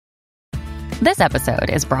This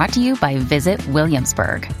episode is brought to you by Visit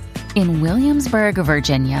Williamsburg. In Williamsburg,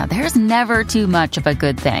 Virginia, there's never too much of a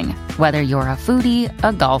good thing. Whether you're a foodie,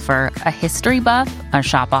 a golfer, a history buff, a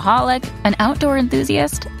shopaholic, an outdoor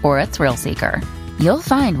enthusiast, or a thrill seeker, you'll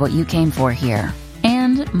find what you came for here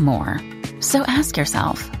and more. So ask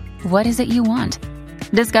yourself, what is it you want?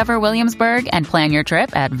 Discover Williamsburg and plan your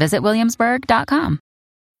trip at visitwilliamsburg.com.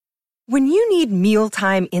 When you need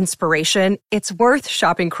mealtime inspiration, it's worth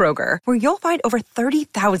shopping Kroger, where you'll find over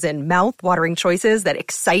 30,000 mouth-watering choices that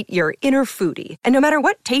excite your inner foodie. And no matter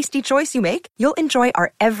what tasty choice you make, you'll enjoy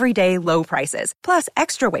our everyday low prices, plus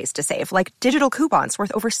extra ways to save, like digital coupons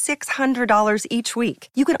worth over $600 each week.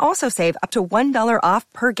 You can also save up to $1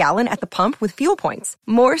 off per gallon at the pump with fuel points.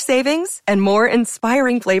 More savings and more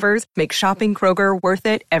inspiring flavors make shopping Kroger worth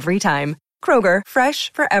it every time. Kroger,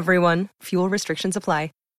 fresh for everyone. Fuel restrictions apply.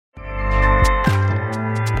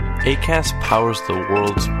 Acast powers the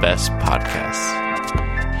world's best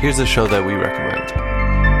podcasts. Here's a show that we recommend.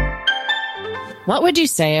 What would you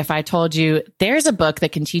say if I told you there's a book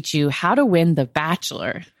that can teach you how to win The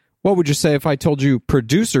Bachelor? What would you say if I told you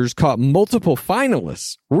producers caught multiple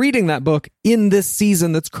finalists reading that book in this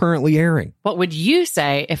season that's currently airing? What would you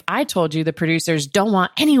say if I told you the producers don't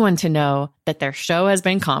want anyone to know that their show has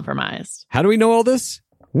been compromised? How do we know all this?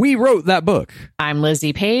 We wrote that book. I'm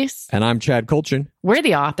Lizzie Pace. And I'm Chad Kulchin. We're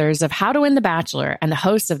the authors of How to Win the Bachelor and the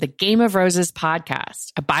hosts of the Game of Roses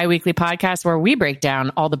podcast, a bi-weekly podcast where we break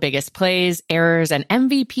down all the biggest plays, errors, and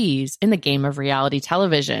MVPs in the game of reality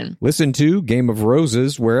television. Listen to Game of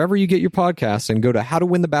Roses wherever you get your podcasts and go to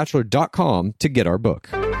howtowinthebachelor.com to get our book.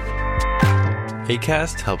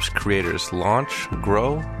 Acast helps creators launch,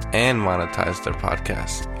 grow, and monetize their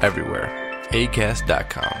podcasts everywhere.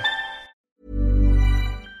 Acast.com.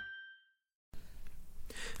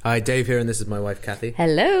 Hi, Dave here, and this is my wife, Kathy.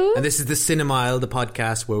 Hello. And this is the Cinemile, the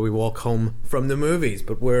podcast where we walk home from the movies.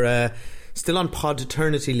 But we're still on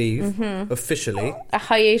paternity leave, officially. A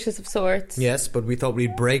hiatus of sorts. Yes, but we thought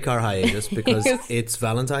we'd break our hiatus because it's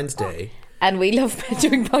Valentine's Day. And we love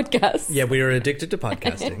doing podcasts. Yeah, we are addicted to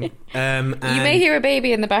podcasting. You may hear a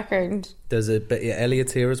baby in the background. There's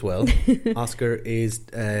Elliot's here as well. Oscar is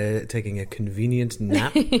taking a convenient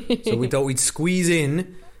nap. So we thought we'd squeeze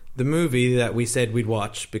in the movie that we said we'd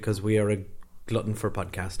watch because we are a glutton for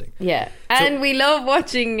podcasting. Yeah. And we love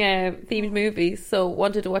watching themed movies, so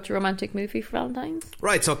wanted to watch a romantic movie for Valentine's.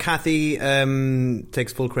 Right, so Kathy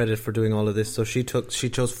takes full credit for doing all of this. So she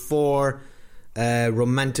chose 4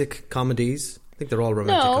 romantic comedies. I think they're all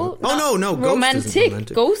romantic. No, Ghost romantic. Isn't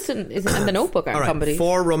romantic. Ghost and The Notebook aren't comedies.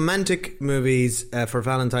 4 romantic movies for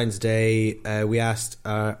Valentine's Day. We asked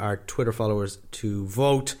our Twitter followers to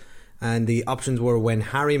vote. And the options were When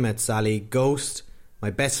Harry Met Sally, Ghost, My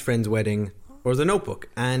Best Friend's Wedding, or The Notebook.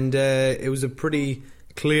 And it was a pretty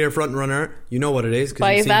clear front runner. You know what it is.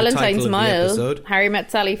 By a Valentine's mile, Harry Harry Met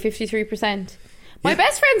Sally, 53%. My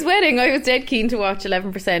Best Friend's Wedding, I was dead keen to watch,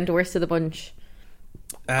 11%, worst of the bunch.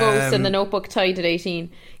 Ghost and The Notebook tied at 18.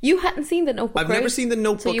 You hadn't seen The Notebook, I've never seen The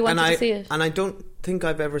Notebook. So you wanted to see it. And I don't think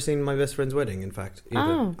I've ever seen My Best Friend's Wedding, in fact, either.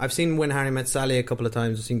 Oh. I've seen When Harry Met Sally a couple of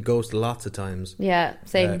times. I've seen Ghost lots of times. Yeah,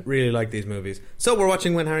 same. Really like these movies. So we're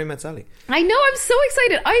watching When Harry Met Sally. I know, I'm so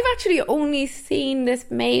excited. I've actually only seen this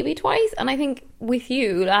maybe twice, and I think with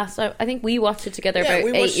you I think we watched it together about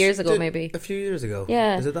 8 years ago, maybe. A few years ago.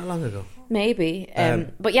 Yeah. Is it that long ago? Maybe.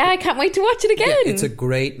 But yeah, I can't wait to watch it again. Yeah, it's a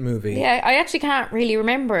great movie. Yeah, I actually can't really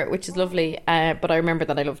remember it, which is lovely, but I remember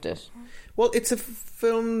that I loved it. Well, it's a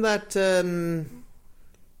film that,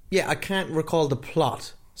 I can't recall the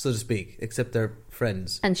plot, so to speak, except they're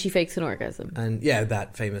friends. And she fakes an orgasm. And yeah,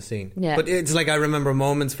 that famous scene. Yeah. But it's like I remember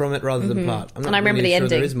moments from it rather than plot. I'm not I remember really the sure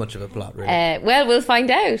ending. there is much of a plot, really. Well, we'll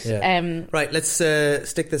find out. Yeah. Right, let's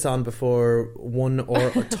stick this on before one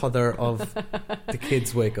or t'other of the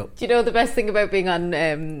kids wake up. Do you know the best thing about being on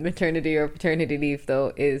maternity or paternity leave,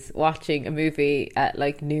 though, is watching a movie at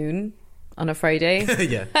like noon on a Friday?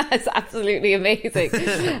 Yeah. It's absolutely amazing.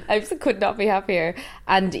 I just could not be happier.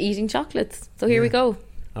 And eating chocolates. So here we go.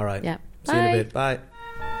 All right. Yeah. See you in a bit. Bye.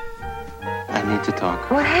 I need to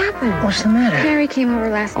talk. What happened? What's the matter? Harry came over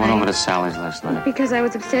last I went night. over to Sally's last night. Because I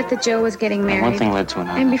was upset that Joe was getting married. One thing led to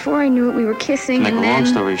another. And before I knew it, we were kissing. To make and a then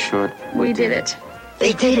long story short, we did it.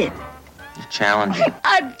 They did it. You're challenging,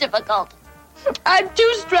 I'm difficult. I'm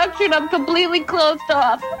too structured. I'm completely closed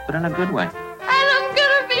off. but in a good way. And I'm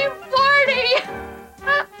gonna be 40.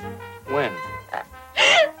 When?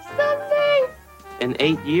 Someday. In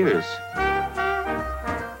 8 years.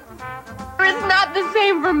 It's not the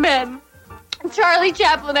same for men. Charlie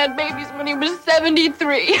Chaplin had babies when he was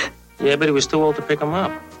 73. Yeah, but he was too old to pick them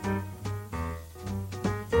up.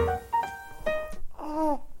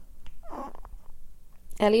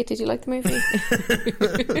 Elliot, did you like the movie?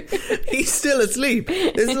 He's still asleep.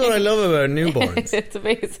 This is what I love about newborns. It's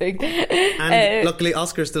amazing. And luckily,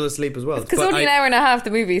 Oscar's still asleep as well. Because only an hour and a half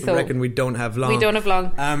the movie, so I reckon we don't have long. We don't have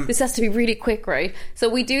long. This has to be really quick, right? So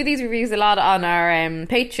we do these reviews a lot on our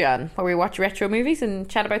Patreon, where we watch retro movies and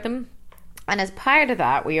chat about them. And as part of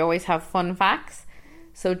that, we always have fun facts.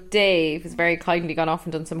 So Dave has very kindly gone off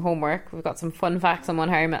and done some homework. We've got some fun facts on When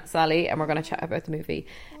Harry Met Sally, and we're going to chat about the movie.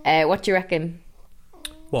 What do you reckon?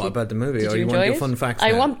 What about the movie? Did Or you want your fun facts?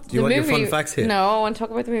 I now? want Do you the want movie. your fun facts here? No, I want to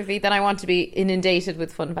talk about the movie. Then I want to be inundated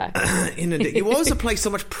with fun facts. You always apply so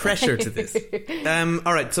much pressure to this.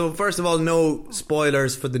 All right. So first of all, no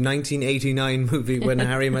spoilers for the 1989 movie When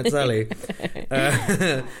Harry Met Sally.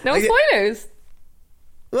 No spoilers.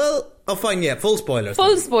 Well, oh fine, yeah, full spoilers.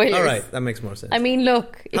 Full spoilers. All right, that makes more sense. I mean,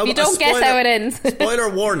 look, if you don't guess how it ends. Spoiler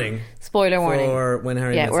warning. Spoiler warning. For When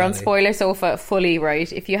Harry Met Sally. Yeah, we're on Sally. Spoiler Sofa fully, right?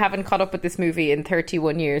 If you haven't caught up with this movie in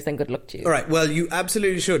 31 years, then good luck to you. All right, well, you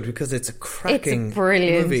absolutely should, because it's a cracking It's a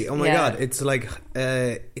brilliant movie. Oh my God, it's like,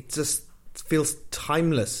 it just feels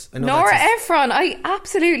timeless. I know Nora Ephron, I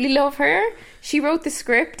absolutely love her. She wrote the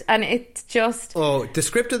script, and it's just... Oh, the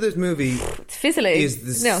script of this movie... It's fizzling.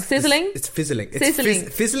 Sizzling? It's fizzling. Sizzling.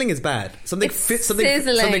 Fizzling is bad. Something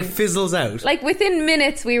sizzling. fizzles out. Like, within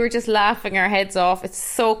minutes, we were just laughing our heads off. It's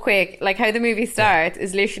so quick. Like, how the movie starts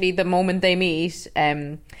is literally the moment they meet,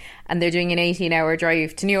 and they're doing an 18-hour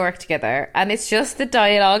drive to New York together. And it's just the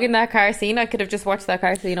dialogue in that car scene. I could have just watched that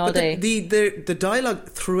car scene all day. The dialogue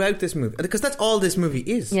throughout this movie, because that's all this movie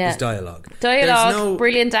is dialogue. Dialogue,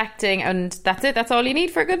 brilliant acting, and that's it. That's all you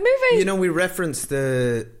need for a good movie. You know, we referenced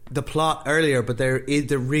the plot earlier, but there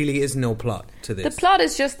really is no plot to this. The plot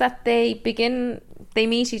is just that they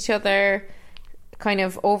meet each other kind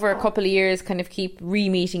of over a couple of years, kind of keep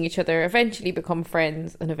re-meeting each other, eventually become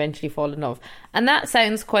friends, and eventually fall in love. And that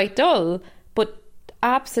sounds quite dull, but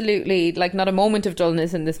absolutely, like, not a moment of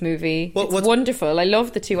dullness in this movie. Well, it's wonderful. I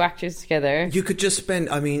love the two actors together. You could just spend,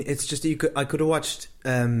 I mean, it's just, I could have watched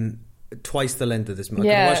twice the length of this movie.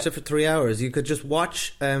 I could have watched it for 3 hours. You could just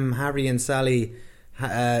watch Harry and Sally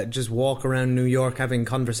just walk around New York having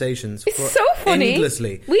conversations. It's so funny.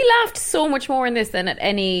 Endlessly. We laughed so much more in this than at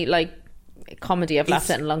any, like, comedy I've laughed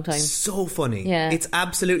at in a long time. So funny. Yeah. It's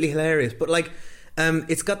absolutely hilarious. But like,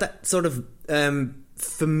 it's got that sort of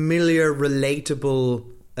familiar,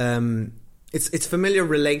 relatable. It's familiar,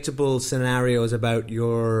 relatable scenarios about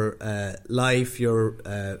your life, your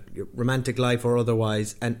romantic life or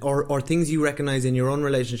otherwise, and or things you recognise in your own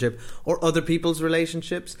relationship or other people's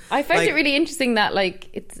relationships. I found it really interesting that, like,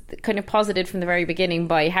 it's kind of posited from the very beginning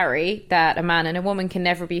by Harry that a man and a woman can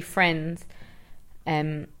never be friends.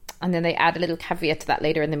 And then they add a little caveat to that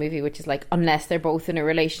later in the movie, which is like, unless they're both in a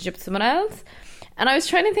relationship with someone else. And I was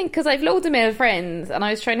trying to think, because I've loads of male friends, and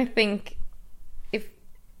I was trying to think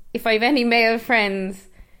if I have any male friends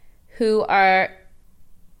who are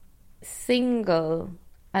single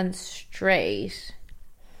and straight.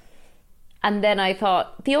 And then I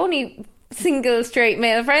thought, the only single straight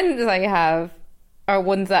male friends I have are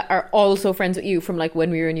ones that are also friends with you from, like,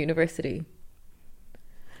 when we were in university.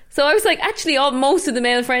 So I was like, actually, most of the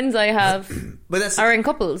male friends I have are in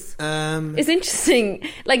couples. It's interesting.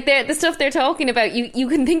 Like, the stuff they're talking about, you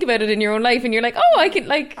can think about it in your own life, and you're like, oh, I can,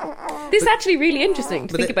 like, this is actually really interesting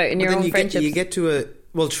to think about in your own friendships. You get to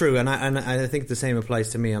well, true, and I think the same applies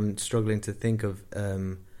to me. I'm struggling to think of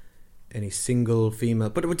any single female,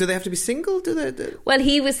 but do they have to be single? Do they? Well,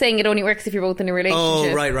 he was saying it only works if you're both in a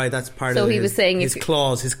relationship. Oh, right, that's part of it. So he was saying his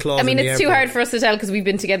clause. I mean, it's too hard for us to tell because we've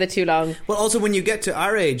been together too long. Well, also when you get to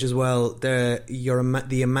our age as well,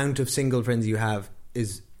 the amount of single friends you have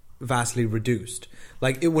is vastly reduced.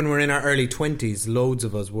 Like, when we're in our early 20s, loads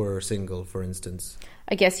of us were single, for instance.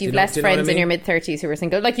 I guess you've less friends in your mid-30s who are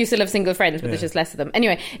single. Like, you still have single friends, but there's just less of them.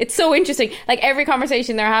 Anyway, it's so interesting. Like, every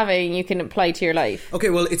conversation they're having, you can apply to your life. Okay,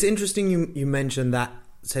 well, it's interesting you mentioned that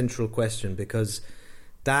central question, because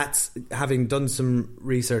that's, having done some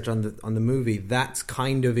research on the movie, that's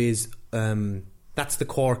kind of is... that's the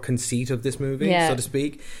core conceit of this movie, so to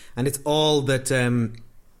speak. And it's all that...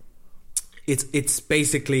 It's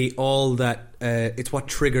basically all that. It's what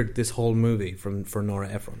triggered this whole movie for Nora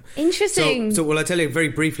Ephron. Interesting. So, will I tell you very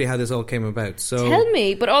briefly how this all came about? So, tell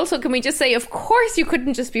me. But also, can we just say, of course, you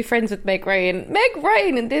couldn't just be friends with Meg Ryan. Meg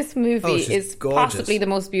Ryan in this movie is gorgeous. Possibly the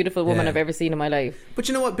most beautiful woman I've ever seen in my life. But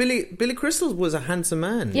you know what, Billy Crystal was a handsome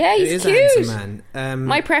man. Yeah, he's cute. A handsome man.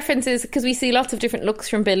 My preference is, because we see lots of different looks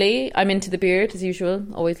from Billy. I'm into the beard as usual.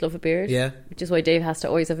 Always love a beard. Yeah, which is why Dave has to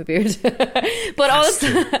always have a beard. But also,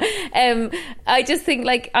 I just think,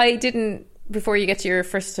 like, I didn't. Before you get to your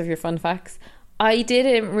first of your fun facts, I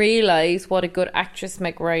didn't realise what a good actress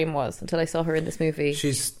Meg Ryan was until I saw her in this movie.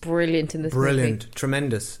 She's brilliant in this movie. Brilliant,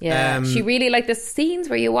 tremendous. Yeah, she really, like, the scenes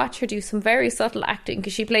where you watch her do some very subtle acting,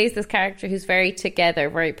 because she plays this character who's very together,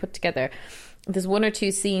 very put together. There's one or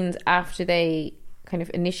two scenes after they kind of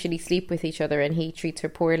initially sleep with each other and he treats her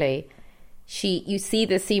poorly. You see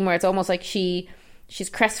this scene where it's almost like she's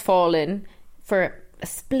crestfallen for a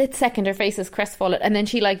split second. Her face is crestfallen, and then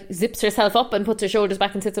she like zips herself up and puts her shoulders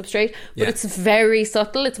back and sits up straight. But it's very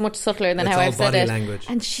subtle. It's much subtler than how I've said it. Language.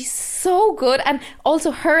 And she's so good. And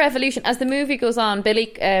also her evolution as the movie goes on. Billy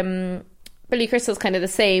Crystal's kind of the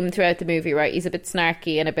same throughout the movie, right? He's a bit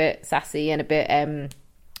snarky and a bit sassy and a bit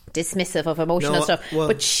dismissive of emotional stuff.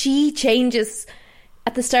 But she changes.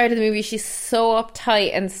 At the start of the movie, she's so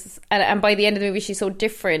uptight, and by the end of the movie, she's so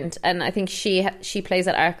different. And I think she plays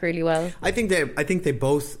that arc really well. I think they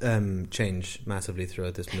both change massively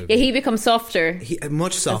throughout this movie. Yeah, he becomes softer,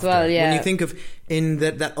 much softer. As well, yeah. When you think of in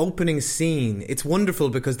that opening scene, it's wonderful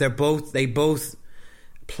because they both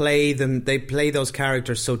play those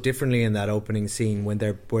characters so differently in that opening scene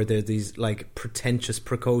where they're these like pretentious,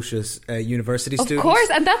 precocious university students. Of course,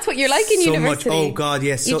 and that's what you're like in university. Much, oh God,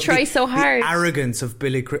 yes. You try so hard. The arrogance of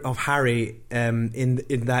Harry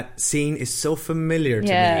in that scene is so familiar to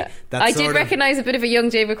me. I did recognise a bit of a young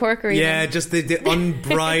David Corker. Yeah, just the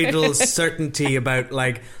unbridled certainty about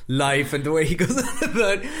like life and the way he goes on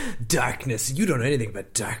about darkness. You don't know anything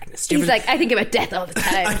about darkness. He's like, I think about death all the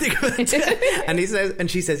time. I think about death. And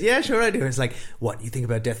she says, yeah, sure I do. It's like, what, you think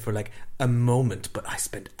about death for like a moment, but I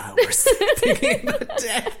spent hours thinking about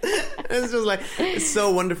death. And it's just like, it's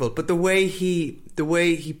so wonderful. But the way he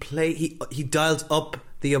dials up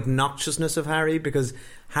the obnoxiousness of Harry, because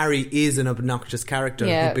Harry is an obnoxious character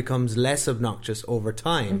who becomes less obnoxious over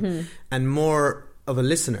time and more of a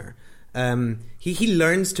listener. He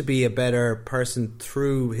learns to be a better person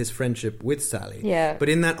through his friendship with Sally. Yeah. But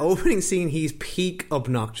in that opening scene, he's peak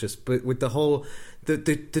obnoxious. But with the whole the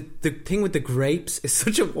thing with the grapes is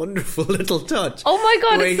such a wonderful little touch. Oh my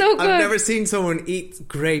God, it's so good. I've never seen someone eat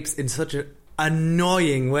grapes in such an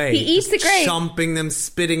annoying way. He eats the grapes, chomping them,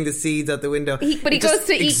 spitting the seeds out the window. But he goes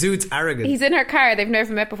to exudes arrogance. He's in her car. They've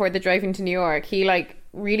never met before. They're driving to New York. He like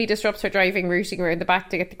really disrupts her driving, rooting her in the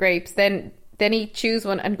back to get the grapes. Then he chews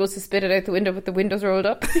one and goes to spit it out the window, but the window's rolled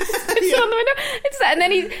up. It's on the window.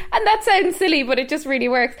 And that sounds silly, but it just really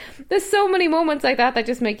works. There's so many moments like that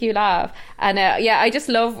just make you laugh. And I just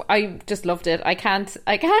loved it. I can't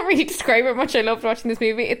really describe how much I loved watching this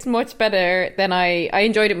movie. It's much better than I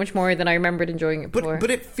enjoyed it much more than I remembered enjoying it before.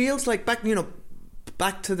 But it feels like back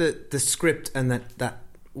to the script and that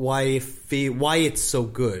why it's so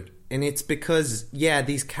good. And it's because,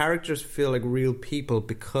 these characters feel like real people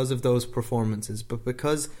because of those performances, but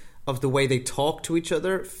because of the way they talk to each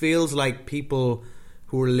other, it feels like people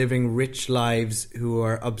who are living rich lives, who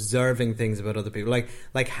are observing things about other people.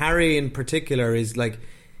 Like Harry in particular is like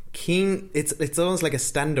keen. It's almost like a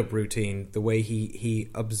stand-up routine, the way he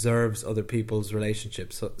observes other people's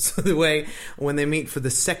relationships. So the way when they meet for the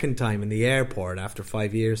second time in the airport after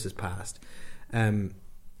 5 years has passed,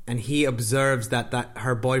 and he observes that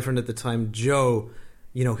her boyfriend at the time, Joe,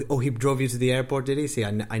 he drove you to the airport, did he? See,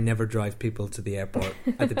 I never drive people to the airport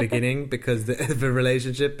at the beginning because of the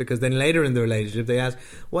relationship, because then later in the relationship they ask,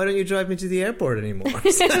 why don't you drive me to the airport anymore?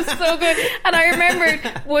 It's so good. And I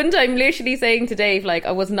remember one time literally saying to Dave, like,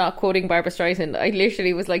 I was not quoting Barbra Streisand, I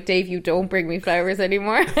literally was like, Dave, you don't bring me flowers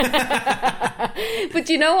anymore. But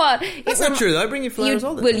you know what? That's not true though. I bring you flowers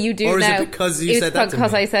all the time. Well, you do or now. Is it because you said that to me?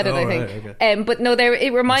 Because I said it, I think. Right, okay. But no,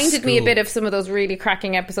 it reminded me a bit of some of those really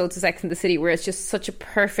cracking episodes of Sex and the City where it's just such a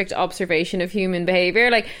perfect observation of human behaviour.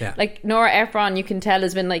 Like Nora Ephron, you can tell,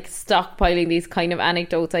 has been like stockpiling these kind of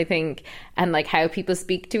anecdotes, I think, and like how people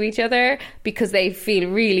speak to each other because they feel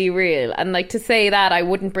really real. And like to say that I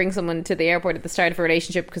wouldn't bring someone to the airport at the start of a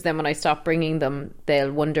relationship because then when I stop bringing them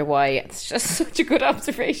they'll wonder why. It's just such a good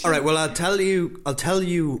observation. All right, well I'll tell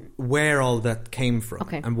you where all that came from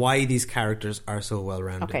and why these characters are so well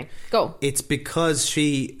rounded. Okay, go. It's because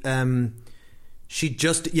she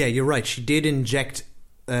just you're right, she did inject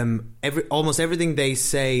almost everything they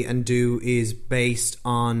say and do is based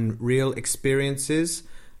on real experiences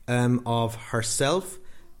of herself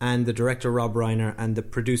and the director Rob Reiner and the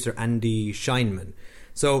producer Andy Scheinman.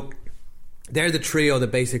 So they're the trio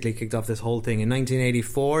that basically kicked off this whole thing. In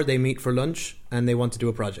 1984 they meet for lunch and they want to do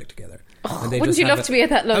a project together. And wouldn't you love to be at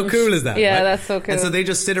that lunch? How cool is that? Yeah, right? That's so cool. And so they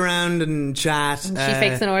just sit around and chat. And she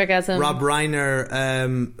fakes an orgasm. Rob Reiner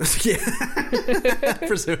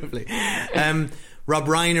presumably Rob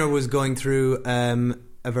Reiner was going through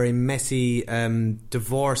a very messy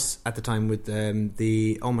divorce at the time with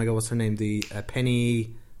what's her name? The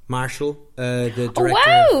Penny Marshall, the director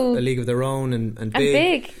wow. of A League of Their Own and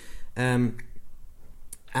Big.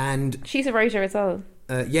 And she's a writer as well.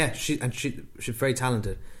 She's very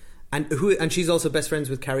talented, and she's also best friends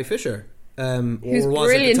with Carrie Fisher, who's or was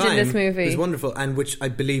brilliant at the time, in this movie. Who's wonderful, and which I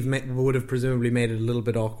believe would have presumably made it a little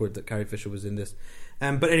bit awkward that Carrie Fisher was in this.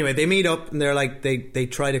 But anyway, they meet up and they're like they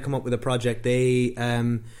try to come up with a project. But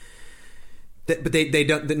they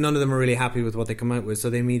don't. None of them are really happy with what they come out with, so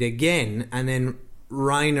they meet again, and then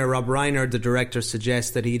Rob Reiner, the director,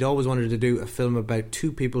 suggests that he'd always wanted to do a film about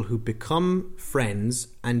two people who become friends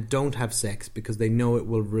and don't have sex because they know it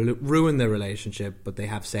will ruin their relationship, but they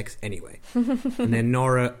have sex anyway. And then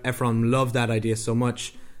Nora Ephron loved that idea so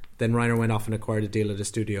much, then Reiner went off and acquired a deal at a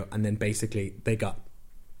studio, and then basically they got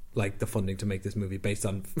like the funding to make this movie based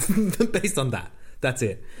on that. That's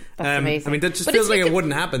it. That's amazing. I mean, that just feels like it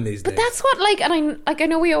wouldn't happen these days. But that's what, like, and I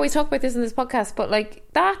know we always talk about this in this podcast, but like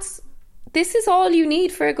this is all you need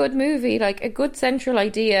for a good movie, like a good central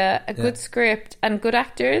idea, a good script, and good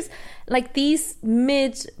actors. Like, these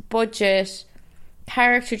mid-budget,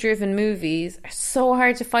 character-driven movies are so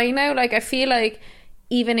hard to find now. Like, I feel like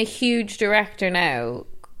even a huge director now,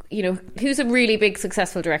 you know, who's a really big,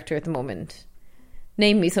 successful director at the moment?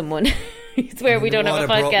 Name me someone. It's where we don't have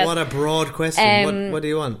a podcast. What a broad question. What do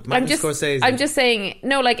you want? Martin Scorsese? I'm just saying,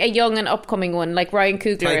 no, like a young and upcoming one, like Ryan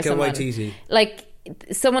Coogler or someone. Waititi. Like,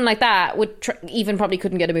 someone like that would even probably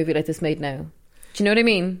couldn't get a movie like this made now. Do you know what I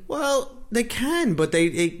mean? Well, they can, but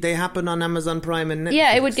they happen on Amazon Prime and Netflix.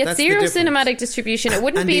 Yeah, it would get zero cinematic distribution. It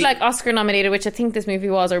wouldn't be like Oscar nominated, which I think this movie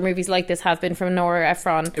was, or movies like this have been, from Nora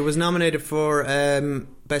Ephron. It was nominated for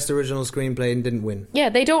Best Original Screenplay and didn't win. Yeah,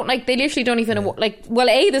 they literally don't even like. Well,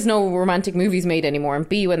 A, there's no romantic movies made anymore, and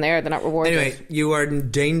B, when they're not rewarded. Anyway, you are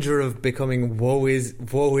in danger of becoming woe is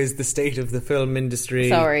the state of the film industry.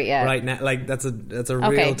 Sorry, yeah. Right now, like that's a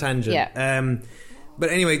real tangent. Yeah. But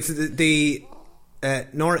anyway, so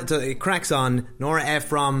it cracks on. Nora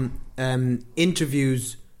Ephron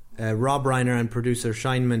interviews Rob Reiner and producer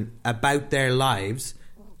Scheinman about their lives,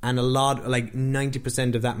 and a lot, like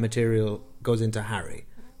 90% of that material goes into Harry.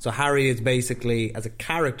 So Harry is basically, as a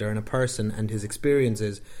character and a person, and his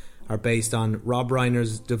experiences are based on Rob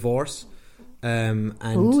Reiner's divorce. And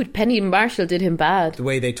Penny Marshall did him bad. The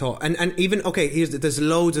way they talk, and even there's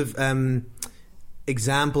loads of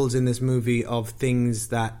examples in this movie of things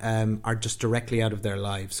that are just directly out of their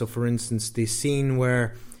lives. So, for instance, the scene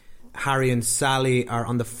where Harry and Sally are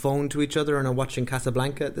on the phone to each other and are watching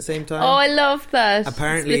Casablanca at the same time. Oh, I love that.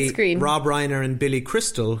 Apparently, split screen. Rob Reiner and Billy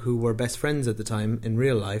Crystal, who were best friends at the time in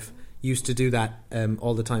real life, used to do that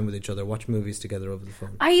all the time with each other, watch movies together over the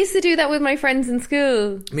phone. I used to do that with my friends in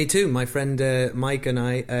school. Me too. My friend Mike and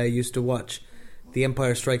I used to watch The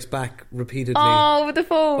Empire Strikes Back repeatedly. Oh, over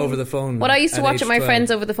the phone. What I used to watch with my 12. friends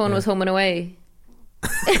over the phone was Home and Away.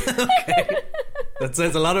 Okay. That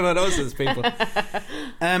says a lot about us as people.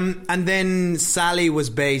 And then Sally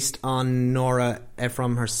was based on Nora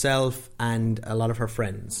Ephron herself and a lot of her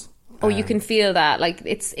friends. Oh, you can feel that. Like,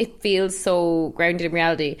 it feels so grounded in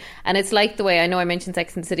reality. And it's like the way, I know I mentioned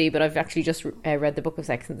Sex and the City, but I've actually just read the book of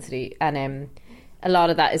Sex and the City. And a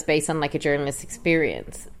lot of that is based on like a journalist's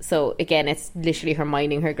experience. So again, it's literally her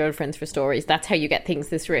mining her girlfriends for stories. That's how you get things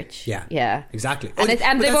this rich. Yeah, exactly.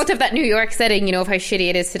 And they both have that New York setting, you know, of how shitty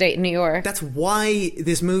it is to date in New York. That's why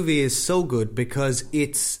this movie is so good, because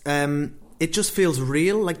it's it just feels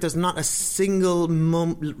real. Like, there's not a single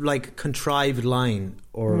contrived line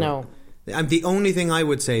or no. And the only thing I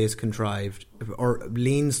would say is contrived or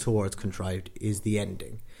leans towards contrived is the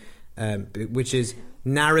ending, which is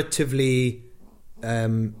narratively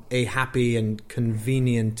a happy and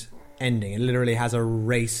convenient ending. It literally has a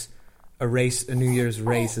New Year's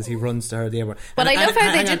race as he runs to her at the airport. But I love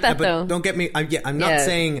how they did that, though. Don't get me. I'm not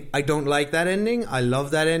saying I don't like that ending. I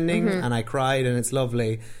love that ending, and I cried, and it's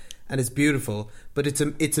lovely, and it's beautiful. But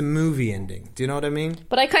it's a movie ending. Do you know what I mean?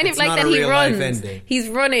 But I kind of like that he runs. He's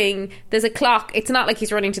running. There's a clock. It's not like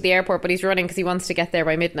he's running to the airport, but he's running because he wants to get there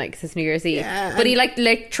by midnight because it's New Year's Eve. Yeah, but he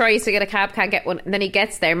like tries to get a cab, can't get one, and then he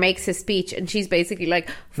gets there, makes his speech, and she's basically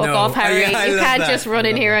like, "Fuck off, Harry! You can't just run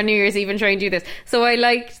in here on New Year's Eve and try and do this." So I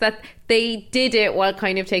liked that they did it while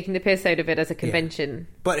kind of taking the piss out of it as a convention.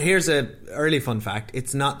 Yeah. But here's a early fun fact: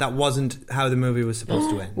 that wasn't how the movie was supposed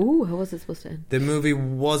to end. Ooh, how was it supposed to end? The movie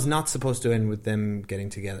was not supposed to end with them getting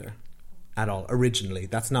together at all. Originally,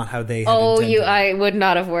 that's not how they had intended. I would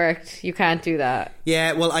not have worked. You can't do that.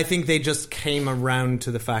 Yeah, well, I think they just came around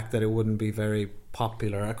to the fact that it wouldn't be very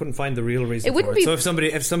popular. I couldn't find the real reason for it. So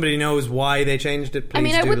if somebody knows why they changed it, please. I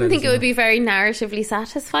mean, I wouldn't think it would be very narratively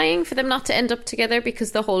satisfying for them not to end up together,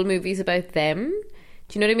 because the whole movie's about them.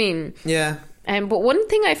 Do you know what I mean? Yeah. But one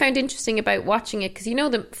thing I found interesting about watching it, because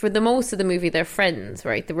for the most of the movie they're friends,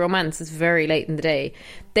 right? The romance is very late in the day.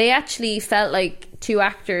 They actually felt like two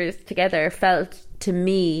actors together felt, to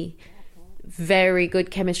me, very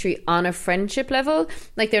good chemistry on a friendship level.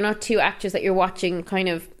 Like, they're not two actors that you're watching kind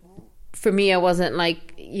of... For me, I wasn't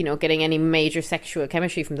like, getting any major sexual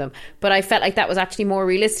chemistry from them. But I felt like that was actually more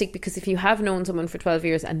realistic, because if you have known someone for 12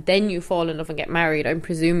 years and then you fall in love and get married, I'm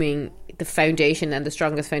presuming the foundation and the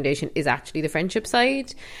strongest foundation is actually the friendship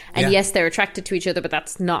side. And yes, they're attracted to each other, but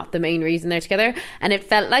that's not the main reason they're together. And it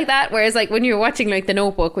felt like that. Whereas like when you're watching like The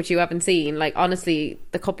Notebook, which you haven't seen, like honestly,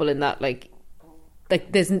 the couple in that like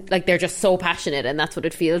there's like they're just so passionate, and that's what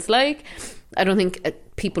it feels like. I don't think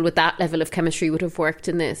people with that level of chemistry would have worked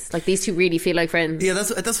in this. Like, these two really feel like friends. Yeah,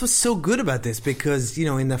 that's what's so good about this, because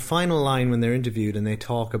in the final line when they're interviewed and they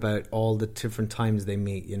talk about all the different times they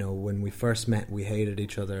meet. When we first met, we hated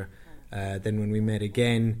each other. Then when we met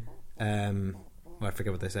again, I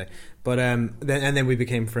forget what they say, but then we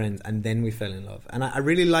became friends, and then we fell in love. And I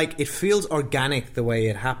really like it. Feels organic the way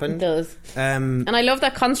it happened. It does. And I love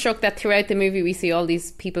that construct that throughout the movie we see all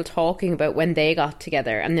these people talking about when they got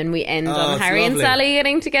together, and then we end on Harry and Sally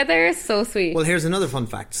getting together. So sweet. Well, here's another fun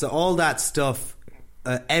fact. So all that stuff,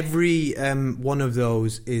 every one of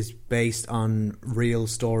those is based on real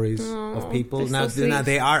stories of people. Now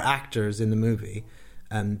they are actors in the movie.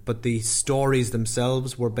 But the stories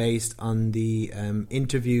themselves were based on the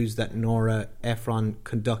interviews that Nora Ephron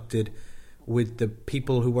conducted with the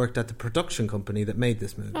people who worked at the production company that made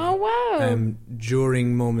this movie. Oh, wow.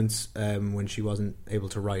 During moments when she wasn't able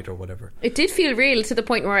to write or whatever. It did feel real, to the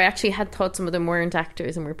point where I actually had thought some of them weren't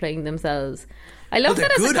actors and were playing themselves. I love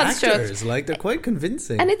that as a construct. Actors, like, they're quite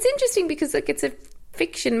convincing. And it's interesting because like it's a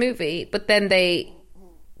fiction movie, but then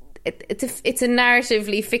it's a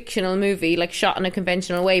narratively fictional movie, like shot in a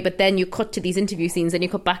conventional way, but then you cut to these interview scenes and you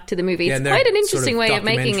cut back to the movie. It's quite an interesting way of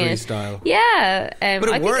making it. Style. Yeah, but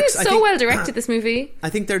it I works. think it's so well directed, this movie.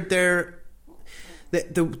 I think they're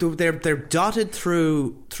dotted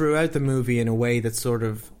throughout the movie in a way that sort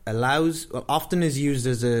of often is used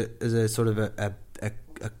as a sort of a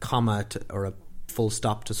comma or a full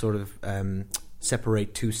stop to sort of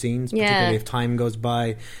separate two scenes, particularly if time goes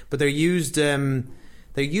by. But they're used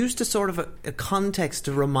to sort of a context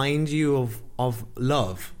to remind you of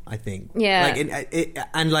love, I think. Yeah.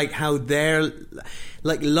 And like how their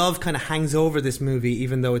love kind of hangs over this movie,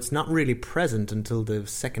 even though it's not really present until the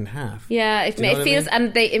second half. Yeah, it feels,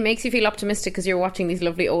 and it makes you feel optimistic because you're watching these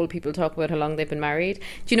lovely old people talk about how long they've been married.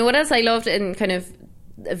 Do you know what else I loved in kind of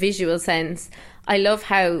a visual sense? I love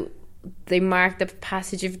how they mark the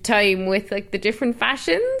passage of time with like the different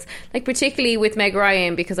fashions, like particularly with Meg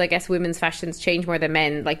Ryan, because I guess women's fashions change more than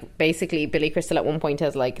men. Like basically Billy Crystal at one point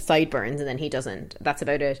has like sideburns and then he doesn't. That's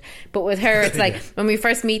about it. But with her it's like when we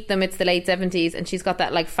first meet them, it's the late 70s and she's got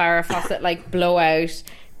that like Farrah Fawcett like blowout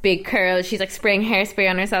big curls. She's like spraying hairspray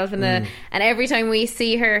on herself and every time we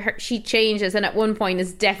see her she changes, and at one point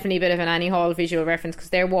is definitely a bit of an Annie Hall visual reference because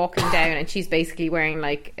they're walking down and she's basically wearing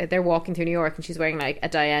like they're walking through New York and she's wearing like a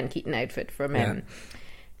Diane Keaton outfit from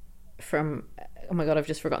oh my god, I've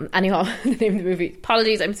just forgotten Annie Hall, the name of the movie.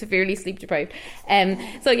 Apologies, I'm severely sleep deprived.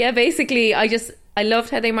 So yeah, basically I loved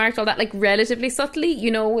how they marked all that like relatively subtly,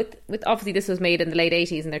 with obviously this was made in the late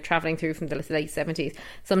 80s and they're travelling through from the late 70s.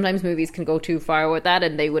 Sometimes movies can go too far with that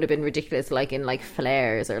and they would have been ridiculous, like in like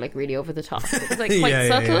flares or like really over the top. It was like quite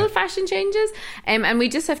subtle fashion changes. And we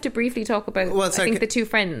just have to briefly talk about I think the two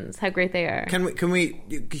friends, how great they are. Can we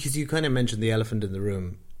because you kind of mentioned the elephant in the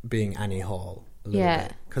room being Annie Hall a little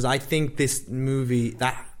bit. Because I think this movie,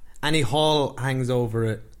 that Annie Hall hangs over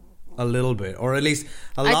it a little bit, or at least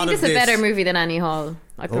a lot of this. I think it's a better movie than Annie Hall.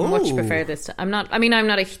 I much prefer this. I'm not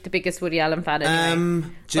the biggest Woody Allen fan anyway,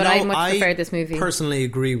 but I much prefer this movie. I personally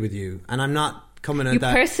agree with you, and I'm not coming at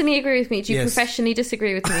that. You personally agree with me? Do you professionally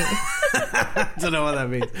disagree with me? I don't know what that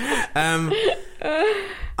means.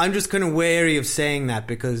 I'm just kind of wary of saying that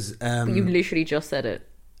because you literally just said it.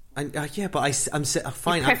 I'm fine.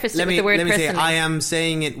 Let me say I am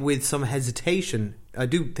saying it with some hesitation. I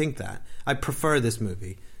do think that I prefer this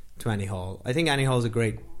movie to Annie Hall. I think Annie Hall is a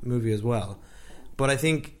great movie as well, but I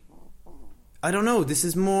think I don't know. This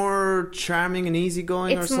is more charming and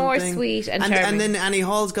easygoing. It's or something. More sweet and charming. And then Annie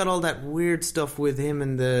Hall's got all that weird stuff with him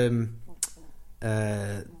and the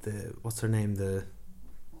what's her name?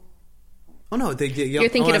 You're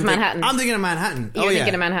thinking of Manhattan. I'm thinking of Manhattan. You're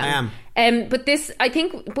thinking of Manhattan. I am. But this, I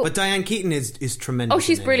think... But Diane Keaton is tremendous. Oh,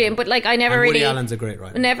 she's brilliant. But like, I never and really... Woody Allen's a great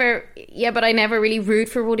writer. But I never really root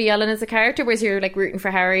for Woody Allen as a character, whereas you're like rooting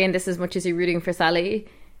for Harry and this as much as you're rooting for Sally.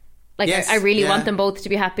 Like, Yes, I really yeah. want them both to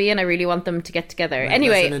be happy, and I really want them to get together. Right,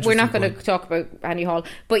 Anyway, that's an we're not interesting going to talk about Annie Hall.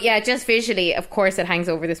 But yeah, just visually, of course, it hangs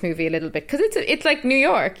over this movie a little bit. Because it's like New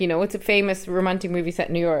York, you know? It's a famous romantic movie set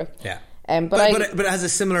in New York. Yeah. But But it has a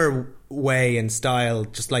similar way and style,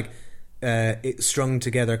 just like it strung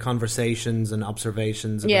together conversations and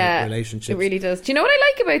observations about relationships. It really does. Do you know what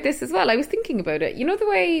I like about this as well? I was thinking about it. You know the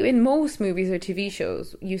way in most movies or TV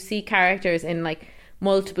shows you see characters in like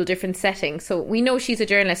multiple different settings. So we know she's a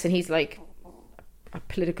journalist and he's like a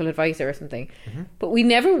political advisor or something. Mm-hmm. But we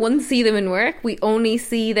never once see them in work. We only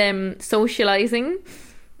see them socializing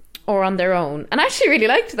or on their own. And I actually really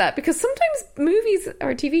liked that, because sometimes movies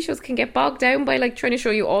or TV shows can get bogged down by like trying to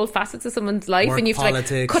show you all facets of someone's life, Work and you have to like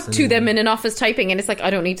politics cut to them in an office typing, and it's like,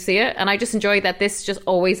 I don't need to see it. And I just enjoy that this is just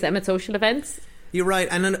always them at social events. You're right,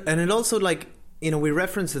 and it also, like, you know, we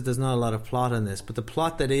reference that there's not a lot of plot in this, but the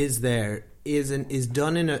plot that is there is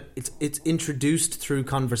done in it's introduced through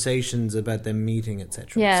conversations about them meeting,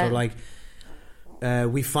 etc. Yeah. So like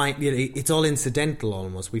we find, you know, it's all incidental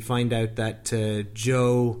almost. We find out that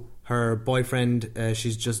Joe, her boyfriend,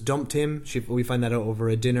 she's just dumped him. We find that out over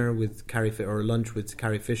a dinner with or lunch with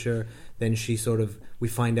Carrie Fisher. Then we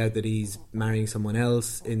find out that he's marrying someone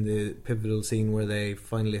else in the pivotal scene where they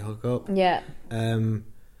finally hook up. Yeah.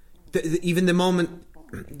 Even the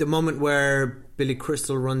moment where Billy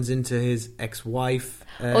Crystal runs into his ex-wife.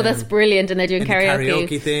 Oh, that's brilliant! And they're doing in karaoke.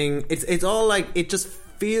 The karaoke thing. It's all like, it just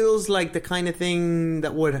feels like the kind of thing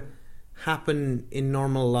that would happen in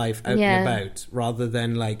normal life out and about, rather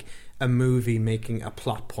than like a movie making a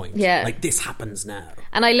plot point. Yeah. Like, this happens now.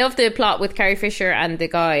 And I love the plot with Carrie Fisher and the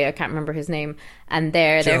guy, I can't remember his name, and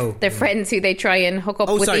they're friends who they try and hook up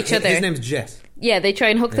with each other. His name's Jess. Yeah, they try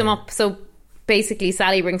and hook them up. So basically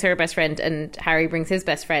Sally brings her best friend and Harry brings his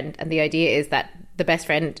best friend, and the idea is that the best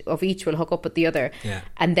friend of each will hook up with the other,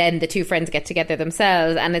 and then the two friends get together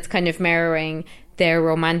themselves, and it's kind of mirroring their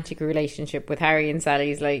romantic relationship with Harry and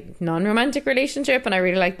Sally's like non-romantic relationship, and I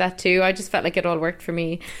really like that too. I just felt like it all worked for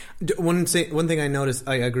me. One thing I noticed,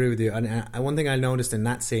 I agree with you, and one thing I noticed in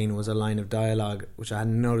that scene was a line of dialogue which I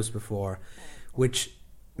hadn't noticed before, which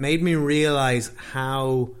made me realise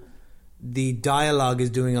how the dialogue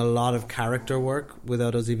is doing a lot of character work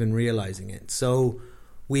without us even realising it. So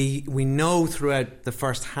we know throughout the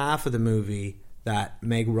first half of the movie that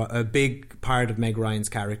a big part of Meg Ryan's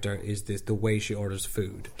character is the way she orders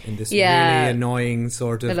food in this really annoying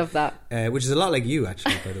sort of... I love that. Which is a lot like you,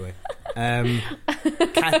 actually, by the way. And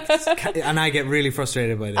I get really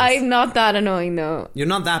frustrated by this. I'm not that annoying though. You're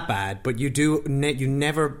not that bad, but you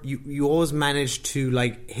always manage to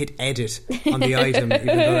like hit edit on the item, even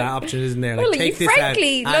though that option isn't there. Like, well, take this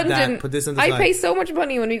frankly, out, add London, that, put this on the I side. pay so much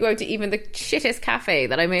money when we go out to even the shittest cafe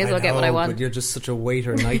that I may as well get what I want. But you're just such a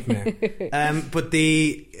waiter nightmare. But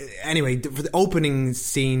for the opening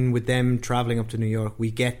scene with them traveling up to New York,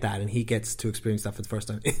 we get that, and he gets to experience that for the first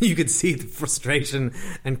time. You could see the frustration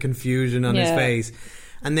and confusion on his face,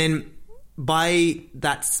 and then by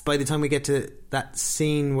the time we get to that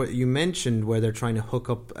scene where you mentioned where they're trying to hook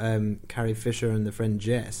up Carrie Fisher and the friend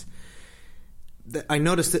Jess, I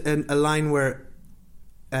noticed a line where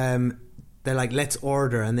they're like, let's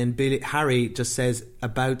order, and then Harry just says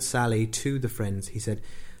about Sally to the friends, he said,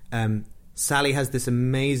 Sally has this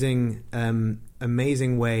amazing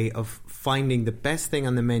way of finding the best thing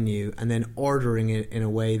on the menu and then ordering it in a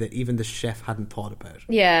way that even the chef hadn't thought about.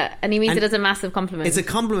 Yeah, and he means it as a massive compliment. It's a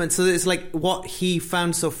compliment, so it's like what he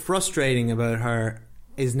found so frustrating about her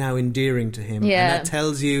is now endearing to him. Yeah. And that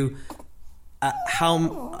tells you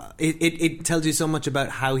how... It tells you so much about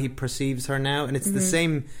how he perceives her now, and it's the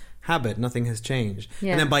same habit. Nothing has changed.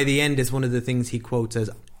 Yeah. And then by the end is one of the things he quotes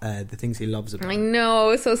as the things he loves about her. I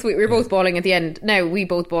know, it's so sweet. We were both bawling at the end. Now, we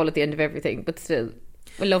both bawl at the end of everything, but still...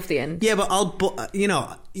 I love the end. Yeah, but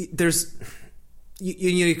there's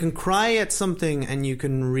you can cry at something and you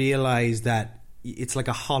can realise that it's like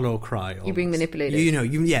a hollow cry. Almost. You're being manipulated.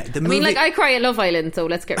 The movie, I mean, like, I cry at Love Island, so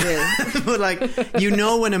let's get real. But like,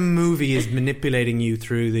 when a movie is manipulating you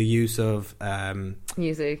through the use of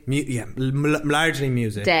music. Largely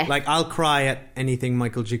music. Death. Like, I'll cry at anything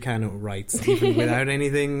Michael Giacchino writes, even without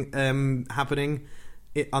anything happening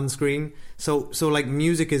on screen. So like,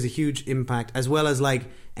 music is a huge impact, as well as like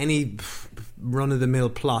any run-of-the-mill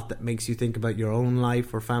plot that makes you think about your own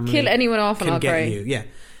life or family. Kill anyone off and I'll cry. Yeah,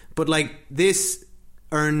 but like, this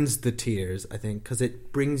earns the tears, I think, because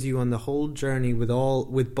it brings you on the whole journey with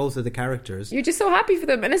both of the characters. You're just so happy for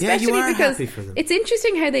them, and especially because it's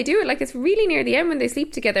interesting how they do it. Like, it's really near the end when they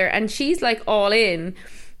sleep together, and she's like all in,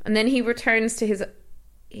 and then he returns to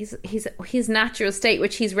his natural state,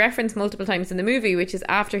 which he's referenced multiple times in the movie, which is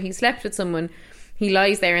after he slept with someone, he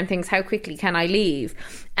lies there and thinks, how quickly can I leave?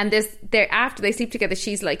 And after they sleep together,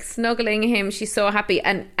 she's like snuggling him. She's so happy,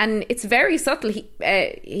 and it's very subtle.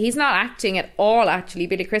 He's not acting at all. Actually,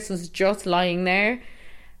 Billy Crystal's just lying there,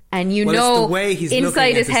 and it's the way he's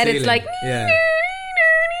inside his at the head, ceiling. it's like.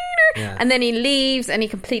 Yeah. And then he leaves and he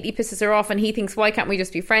completely pisses her off, and he thinks, why can't we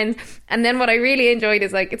just be friends? And then what I really enjoyed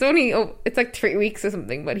is like, it's like 3 weeks or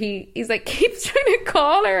something, but he's like keeps trying to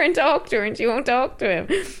call her and talk to her, and she won't talk to him,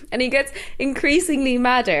 and he gets increasingly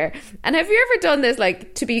madder. And have you ever done this,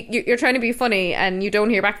 like, you're trying to be funny and you don't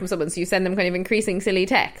hear back from someone, so you send them kind of increasing silly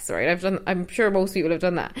texts, right? I'm sure most people have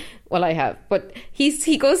done that. Well, I have. But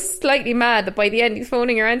he goes slightly mad that by the end he's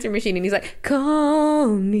phoning her answering machine and he's like, call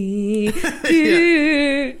me,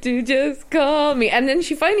 do just call me. And then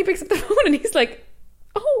she finally picks up the phone and he's like,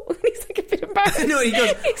 oh, and he's like a bit embarrassed. No, he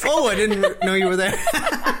goes, oh, I didn't know you were there. And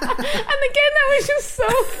again, that was just so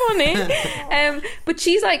funny. But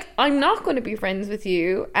she's like, I'm not going to be friends with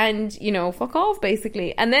you, and, you know, fuck off,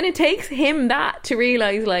 basically. And then it takes him that to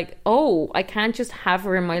realise, like, oh, I can't just have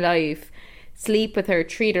her in my life, sleep with her,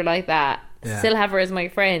 treat her like that, still have her as my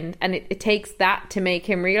friend. And it takes that to make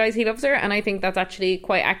him realise he loves her. And I think that's actually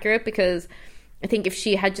quite accurate, because I think if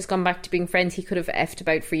she had just gone back to being friends, he could have effed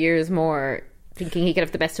about for years more, thinking he could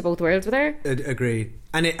have the best of both worlds with her. Agreed.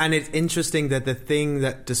 And it's interesting that the thing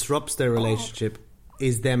that disrupts their relationship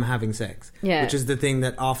is them having sex. Yeah. Which is the thing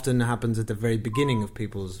that often happens at the very beginning of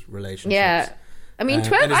people's relationships. Yeah. I mean,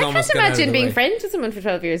 12. I can't imagine being friends with someone for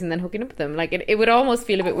 12 years and then hooking up with them. Like, it would almost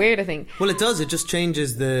feel a bit weird, I think. Well, it does. It just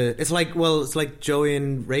changes the. It's like Joey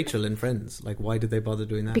and Rachel in Friends. Like, why did they bother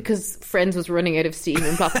doing that? Because Friends was running out of steam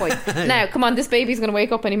and plot point. Now, come on, this baby's going to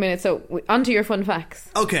wake up any minute. So, on to your fun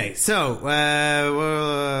facts. Okay, so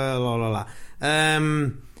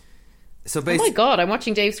So oh my god, I'm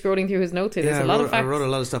watching Dave scrolling through his notes here. There's a lot of facts. I wrote a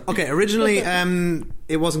lot of stuff. Okay, originally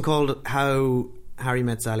it wasn't called How Harry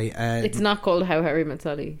Met Sally. It's not called How Harry Met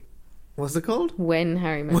Sally. What's it called? When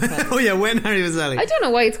Harry Met Sally. Oh yeah, When Harry Met Sally. I don't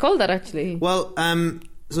know why it's called that, actually. Well,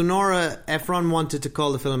 so Nora Ephron wanted to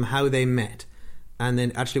call the film How They Met, and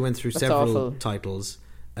then actually went through several titles.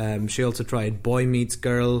 She also tried Boy Meets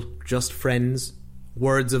Girl, Just Friends,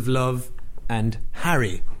 Words of Love, and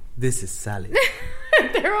Harry, This Is Sally.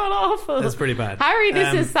 They're all awful. That's pretty bad. Harry,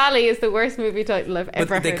 This Is Sally is the worst movie title I've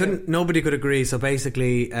ever heard. Nobody could agree. So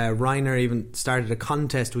basically, Reiner even started a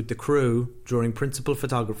contest with the crew during principal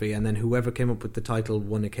photography, and then whoever came up with the title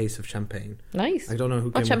won a case of champagne. Nice. I don't know who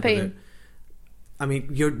what came champagne? up with it. I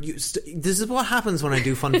mean, this is what happens when I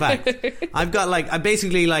do fun facts. I've got I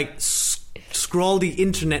basically scroll the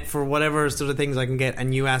internet for whatever sort of things I can get,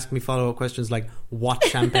 and you ask me follow-up questions like, what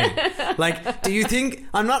champagne? Like, do you think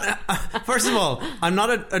I'm not first of all, I'm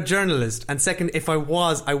not a journalist, and second, if I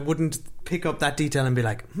was, I wouldn't pick up that detail and be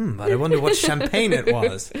like, but I wonder what champagne it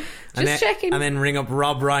was. Checking. And then ring up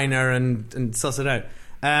Rob Reiner and suss it out.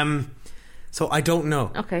 So I don't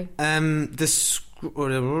know. Okay.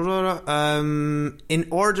 In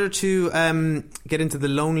order to get into the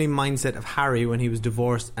lonely mindset of Harry when he was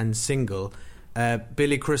divorced and single,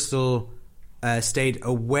 Billy Crystal stayed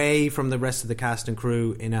away from the rest of the cast and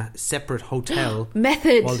crew in a separate hotel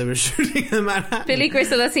Method while they were shooting in Manhattan. Billy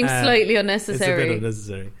Crystal, that seems slightly unnecessary. It's a bit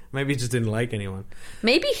unnecessary. Maybe he just didn't like anyone.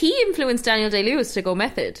 Maybe he influenced Daniel Day-Lewis to go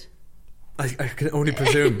method. I can only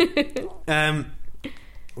presume.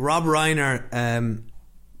 Rob Reiner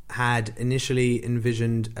had initially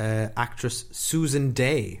envisioned actress Susan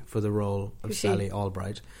Day for the role of Sally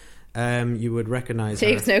Albright. You would recognise her.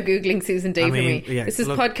 Dave's now Googling Susan Day for me. Yeah, this is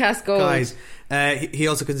podcast gold. Guys, he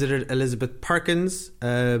also considered Elizabeth Perkins,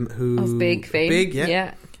 who... Of big fame. Big,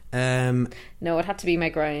 yeah. No, it had to be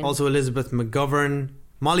Meg Ryan. Also Elizabeth McGovern.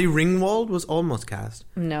 Molly Ringwald was almost cast.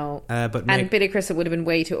 No. And Billy Crystal would have been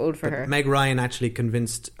way too old for her. Meg Ryan actually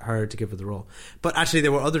convinced her to give her the role. But actually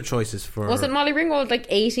there were other choices for... Wasn't Molly Ringwald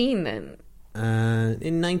 18 then?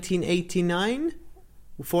 In 1989?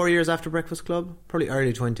 4 years after Breakfast Club? Probably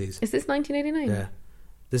early 20s. Is this 1989? Yeah.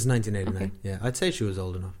 This is 1989. Okay. Yeah, I'd say she was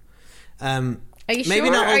old enough. Are you maybe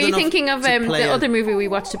sure? Not old Are you enough thinking of to the other movie we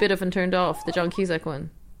watched a bit of and turned off, the John Cusack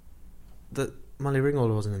one? Molly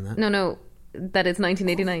Ringwald wasn't in that. No. That is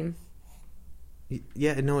 1989.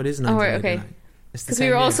 Yeah, no, it is 1989. Oh, right, okay. Because we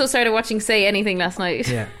were also started watching Say Anything last night.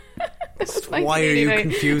 Yeah. Why are you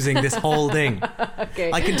confusing this whole thing?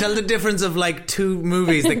 Okay. I can tell the difference of two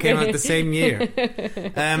movies that came out the same year.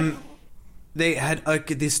 They had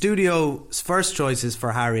the studio's first choices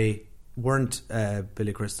for Harry weren't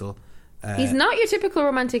Billy Crystal. He's not your typical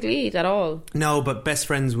romantic lead at all. No, but best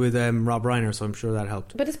friends with Rob Reiner, so I'm sure that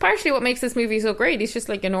helped. But it's partially what makes this movie so great. He's just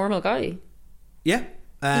like a normal guy. Yeah,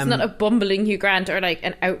 He's not a bumbling Hugh Grant or like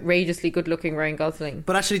an outrageously good-looking Ryan Gosling.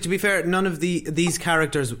 But actually, to be fair, none of these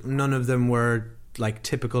characters, none of them were like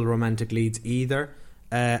typical romantic leads either.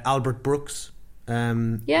 Albert Brooks.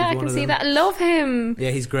 Yeah, I can see that. I love him. Yeah,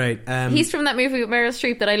 he's great. He's from that movie with Meryl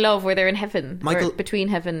Streep that I love, where they're in heaven, or between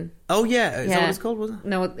heaven. Oh yeah, is that what it's called? Was it?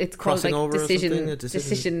 No, it's Crossing called like over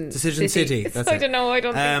Decision City. That's I don't know. I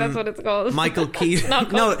don't think that's what it's called. Michael Keaton.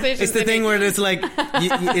 No, it's the City. thing where it's like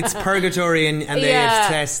it's purgatory and they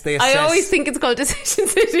assess. I always think it's called Decision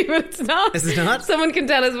City, but it's not. Is it not? Someone can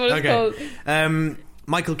tell us what it's called.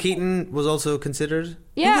 Michael Keaton was also considered.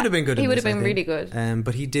 Yeah, he would have been good. He would have been really good.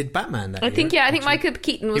 But he did Batman that year. I think Michael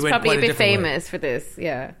Keaton was probably a bit famous for this.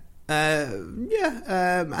 Yeah.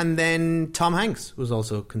 And then Tom Hanks was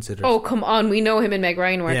also considered. Oh, come on, we know him in Meg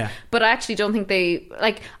Ryan work. Yeah. But I actually don't think they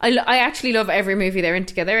like. I actually love every movie they're in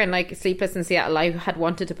together, and like Sleepless in Seattle, I had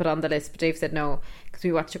wanted to put on the list, but Dave said no because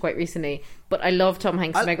we watched it quite recently. But I love Tom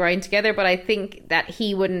Hanks and Meg Ryan together. But I think that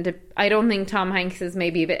he wouldn't. I don't think Tom Hanks is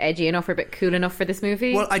maybe a bit edgy enough or a bit cool enough for this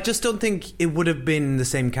movie. Well, I just don't think it would have been the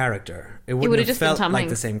same character. It wouldn't have just felt been Tom like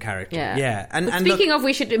Hanks. the same character. Yeah. And speaking of,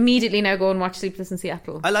 we should immediately now go and watch Sleepless in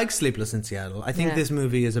Seattle. I like Sleepless in Seattle. I think this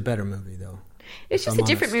movie is a better movie, though. It's just a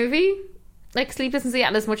different movie. Like Sleepless in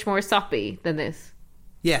Seattle is much more soppy than this.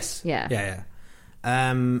 Yes. Yeah.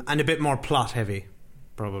 And a bit more plot heavy,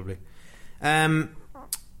 probably.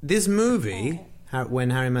 This movie, When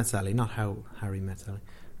Harry Met Sally, not How Harry Met Sally,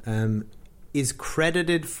 is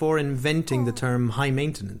credited for inventing the term high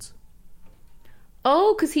maintenance.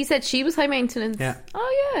 Oh, because he said she was high maintenance. Yeah.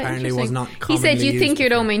 Oh, yeah. Apparently was not He commonly said you used think you're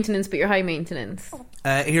before. low maintenance, but you're high maintenance.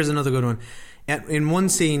 Here's another good one. In one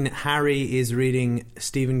scene, Harry is reading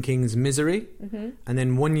Stephen King's Misery, and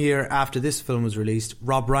then 1 year after this film was released,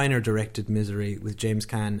 Rob Reiner directed Misery with James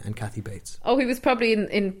Caan and Kathy Bates. Oh, he was probably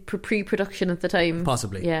in pre-production at the time.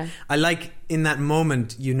 Possibly. Yeah. I like, in that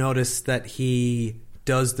moment, you notice that he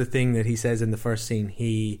does the thing that he says in the first scene.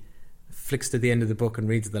 He flicks to the end of the book and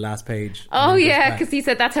reads the last page. Oh yeah, because he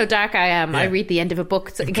said that's how dark I am. Yeah. I read the end of a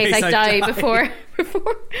book in case I die before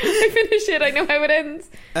I finish it. I know how it ends.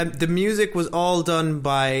 The music was all done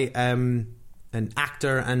by an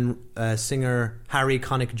actor and singer Harry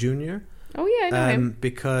Connick Jr. Oh yeah, I know him.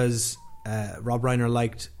 Because Rob Reiner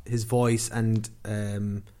liked his voice and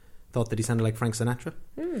thought that he sounded like Frank Sinatra,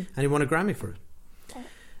 and he won a Grammy for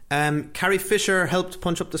it. Carrie Fisher helped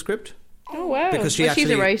punch up the script. Oh wow! Because she's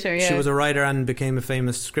a writer. Yeah, she was a writer and became a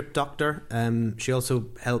famous script doctor. She also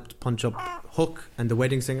helped punch up Hook and The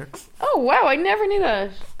Wedding Singer. Oh wow! I never knew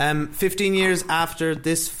that. 15 years after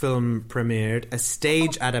this film premiered, a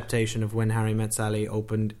stage adaptation of When Harry Met Sally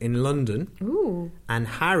opened in London. Ooh! And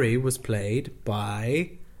Harry was played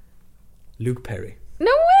by Luke Perry.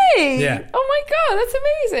 No way! Yeah. Oh my god, that's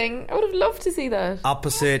amazing! I would have loved to see that.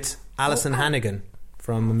 Opposite Alison Hannigan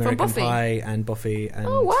from American Buffy. Pie and Buffy and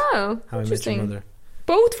Oh wow! How I Met Your Interesting. Mother.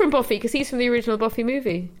 Both from Buffy, because he's from the original Buffy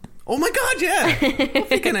movie. Oh my god, yeah!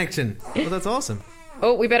 Buffy connection. Well, that's awesome.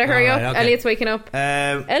 Oh, we better hurry All right, up. okay. Elliot's waking up.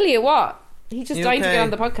 Elliot, what? He just You died to okay? get on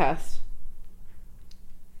the podcast.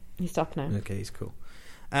 He stopped now. Okay, he's cool.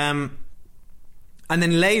 And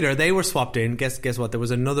then later they were swapped in. Guess what? There was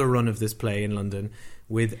another run of this play in London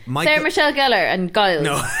with Michael. Sarah Michelle Gellar and Giles.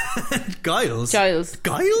 No, Giles.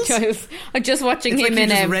 Giles. I'm just watching It's him like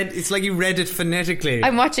in it's like you read it phonetically.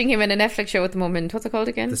 I'm watching him in a Netflix show at the moment. What's it called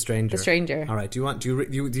again? The Stranger. The Stranger. All right. Do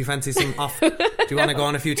you fancy some off? Do you want to go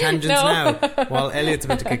on a few tangents No. now while Elliot's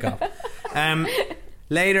about to kick off?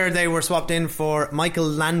 Later, they were swapped in for Michael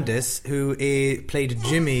Landis, who played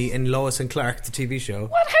Jimmy in Lois and Clark, the TV show.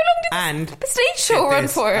 What? How long did the stage show run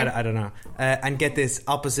for? I don't know. And get this,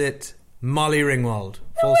 opposite Molly Ringwald.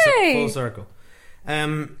 No way. Full circle.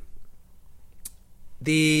 Was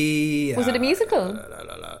it a musical?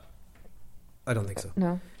 I don't think so.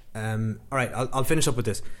 No. All right, I'll finish up with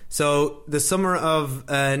this. So the summer of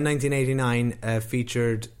 1989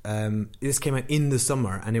 featured. This came out in the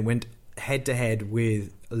summer, and it went head to head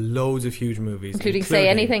with loads of huge movies, Including Say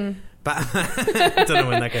Anything. I don't know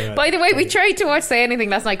when that came out. By the way, we tried to watch Say Anything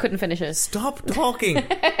last night. Couldn't finish it. Stop talking.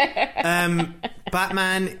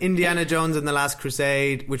 Batman, Indiana Jones and the Last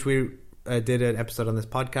Crusade, which we did an episode on this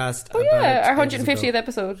podcast. Oh yeah, our ages 150th ago.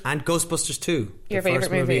 episode. And Ghostbusters 2, Your the first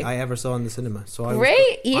favourite movie I ever saw in the cinema. So I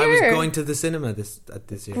Great was, I was year. going to the cinema this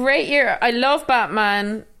year. Great year. I love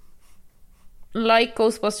Batman. Like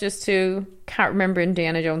Ghostbusters 2. Can't remember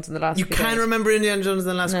Indiana Jones and the Last You Crusade. can't remember Indiana Jones and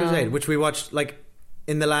the Last No. Crusade, which we watched like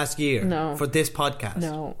in the last year for this podcast.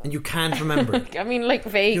 No. And you can't remember it. I mean, like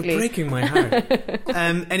vaguely. You're breaking my heart.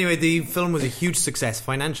 Anyway, the film was a huge success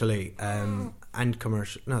financially. and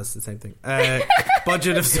commercial. No, it's the same thing.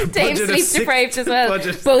 Budget of Dave budget sleep deprived as well,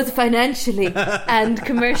 both financially and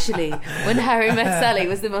commercially. When Harry Met Sally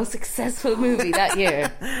was the most successful movie that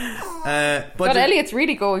year. But Elliot's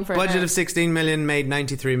really going for budget it now. of $16 million made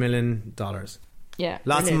 $93 million. Yeah,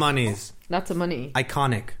 lots of monies. Lots of money.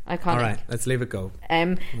 Iconic. All right, let's leave it go.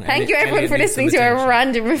 Thank you everyone for listening to our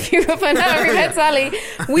random review of When Harry Met Sally.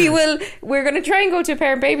 We're going to try and go to a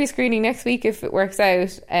Parent Baby screening next week if it works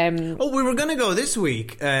out. We were going to go this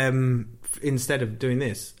week instead of doing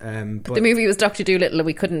this. But the movie was Dr. Dolittle and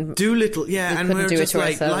we couldn't. Dolittle, yeah, and we're just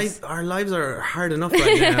like, our lives are hard enough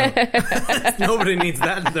right now. Nobody needs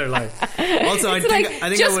that in their life. Also, I think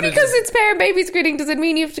just because it's Parent Baby screening doesn't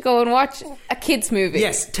mean you have to go and watch a kids movie.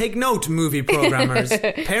 Yes, take note, movie programmers.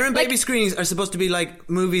 Parent Baby screenings are supposed to be like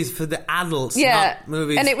movies for the adults, not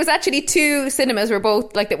movies. And it was actually 2 cinemas were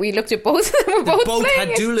both like that. We looked at both of them. Were both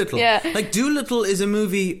had Dolittle. Yeah, like Dolittle is a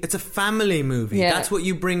movie. It's a family movie. Yeah. That's what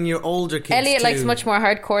you bring your older kids. Elliot likes much more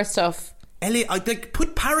hardcore stuff. Elliot,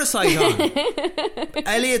 put Parasite on.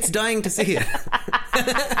 Elliot's dying to see it.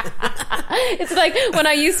 It's like when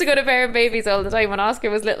I used to go to Parent Babies all the time when Oscar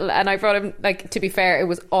was little, and I brought him, like, to be fair, it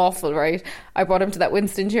was awful, right? I brought him to that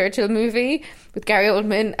Winston Churchill movie with Gary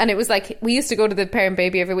Oldman, and it was like, we used to go to the Parent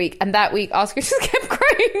Baby every week, and that week Oscar just kept crying.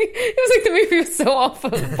 It was like the movie was so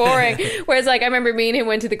awful and boring. Whereas, like, I remember me and him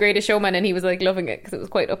went to The Greatest Showman, and he was like loving it because it was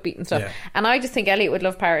quite upbeat and stuff. Yeah. And I just think Elliot would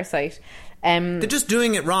love Parasite. They're just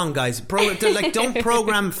doing it wrong, guys. Don't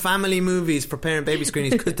program family movies for Parent Baby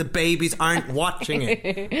screenings because the babies aren't watching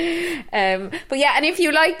it. But yeah, and if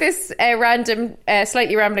you like this random,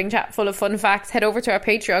 slightly rambling chat full of fun facts, head over to our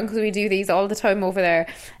Patreon because we do these all the time over there.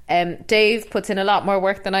 Dave puts in a lot more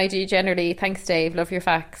work than I do generally. Thanks, Dave. Love your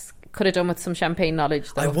facts. Could have done with some champagne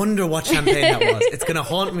knowledge, though. I wonder what champagne that was. It's going to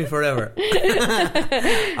haunt me forever.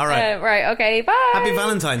 All right. Right, okay, bye. Happy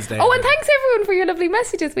Valentine's Day. Oh, and thanks everyone for your lovely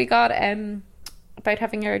messages we got about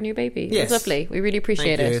having our new baby. Yes. It was lovely. We really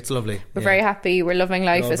appreciate it. It's lovely. We're very happy. We're loving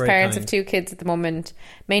life as parents of 2 kids at the moment,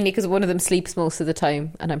 mainly because one of them sleeps most of the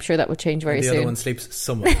time, and I'm sure that will change very soon. The other one sleeps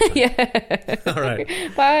some of the time. Yeah. All right.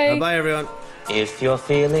 Bye. Bye, everyone. If you're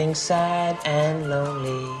feeling sad and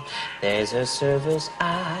lonely, there's a service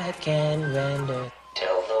I can render.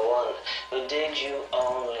 Tell the one who digs you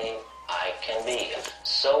only I can be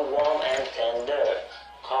so warm and tender.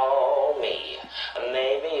 Call me.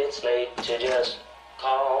 Maybe it's late to just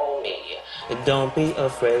call me. Don't be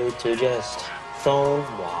afraid to just phone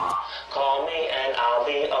me. Call me and I'll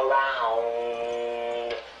be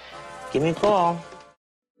around. Give me a call.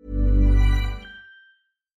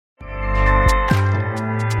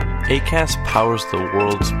 Acast powers the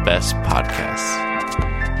world's best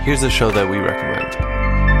podcasts. Here's a show that we recommend.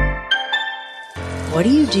 What do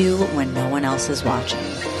you do when no one else is watching?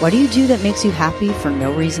 What do you do that makes you happy for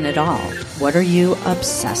no reason at all? What are you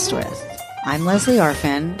obsessed with? I'm Leslie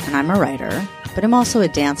Arfin, and I'm a writer, but I'm also a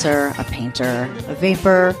dancer, a painter, a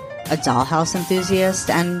vapor, a dollhouse enthusiast,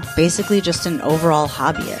 and basically just an overall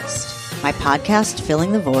hobbyist. My podcast,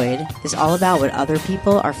 Filling the Void, is all about what other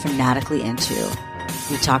people are fanatically into.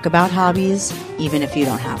 We talk about hobbies, even if you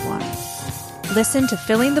don't have one. Listen to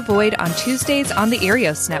Filling the Void on Tuesdays on the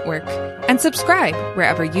Erios Network and subscribe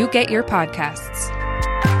wherever you get your podcasts.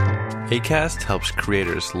 Acast helps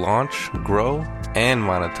creators launch, grow, and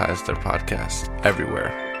monetize their podcasts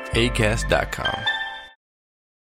everywhere. Acast.com.